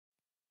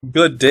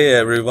Good day,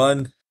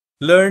 everyone.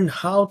 Learn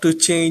how to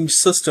change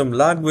system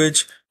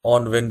language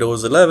on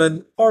Windows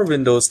 11 or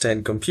Windows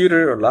 10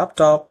 computer or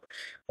laptop,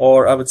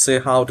 or I would say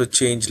how to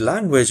change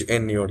language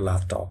in your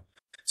laptop.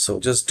 So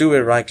just do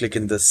a right click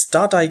in the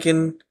start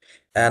icon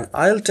and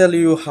I'll tell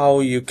you how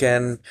you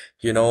can,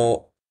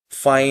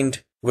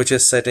 find which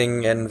is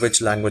setting and which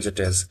language it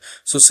is.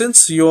 So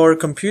since your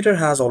computer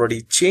has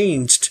already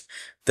changed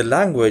the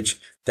language,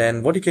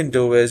 then what you can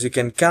do is you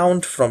can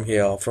count from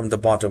here, from the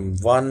bottom,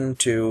 1,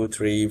 2,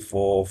 3,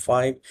 4,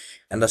 5,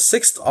 and the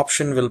sixth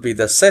option will be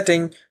the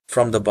setting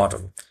from the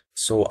bottom.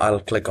 So I'll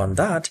click on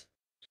that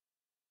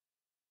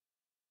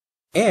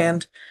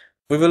and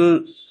we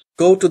will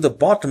go to the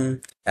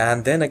bottom,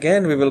 and then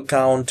again we will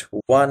count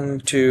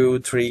 1, 2,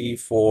 3,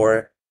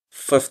 4,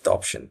 fifth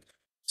option.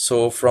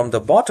 So from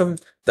the bottom,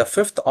 the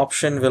fifth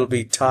option will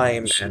be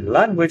time and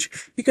language.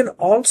 You can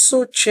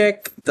also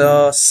check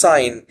the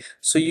sign.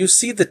 So you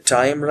see the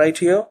time right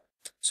here.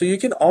 So you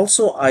can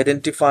also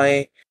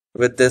identify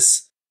with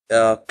this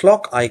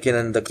clock icon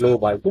and the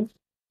globe icon.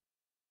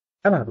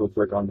 And I will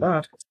click on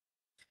that.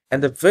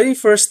 And the very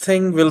first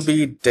thing will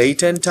be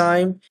date and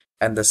time.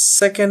 And the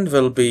second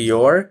will be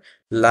your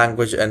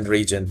language and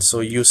region. So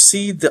you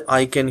see the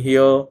icon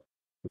here,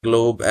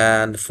 globe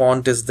and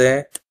font is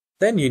there.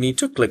 Then you need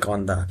to click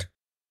on that.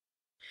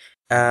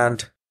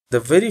 And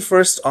the very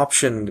first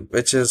option,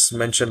 which is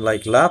mentioned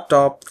like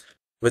laptop,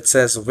 which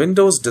says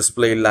Windows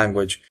display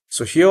language.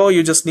 So here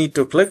you just need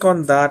to click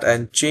on that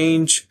and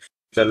change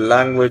the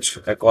language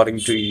according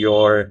to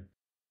your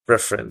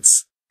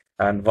preference.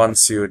 And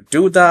once you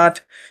do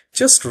that,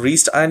 just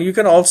restart. And you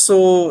can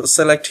also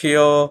select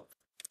here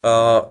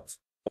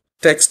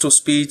text to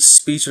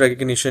speech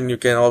recognition. You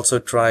can also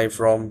try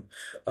from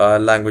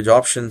language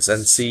options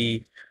and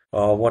see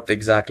what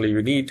exactly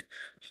you need.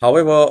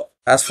 However,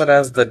 as far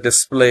as the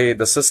display,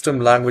 the system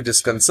language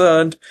is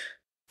concerned,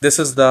 this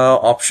is the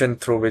option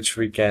through which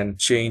we can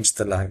change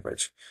the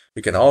language.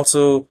 We can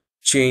also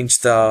change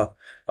the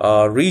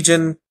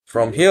region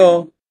from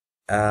here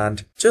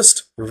and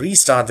just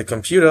restart the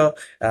computer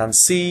and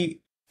see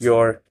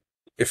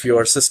if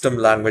your system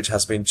language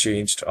has been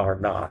changed or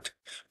not.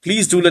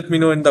 Please do let me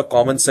know in the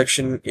comment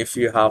section if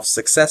you have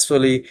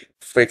successfully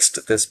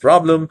fixed this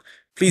problem.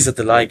 Please hit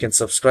the like and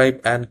subscribe,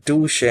 and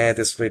do share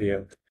this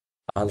video.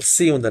 I'll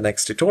see you in the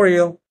next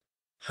tutorial.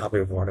 Have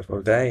a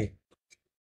wonderful day.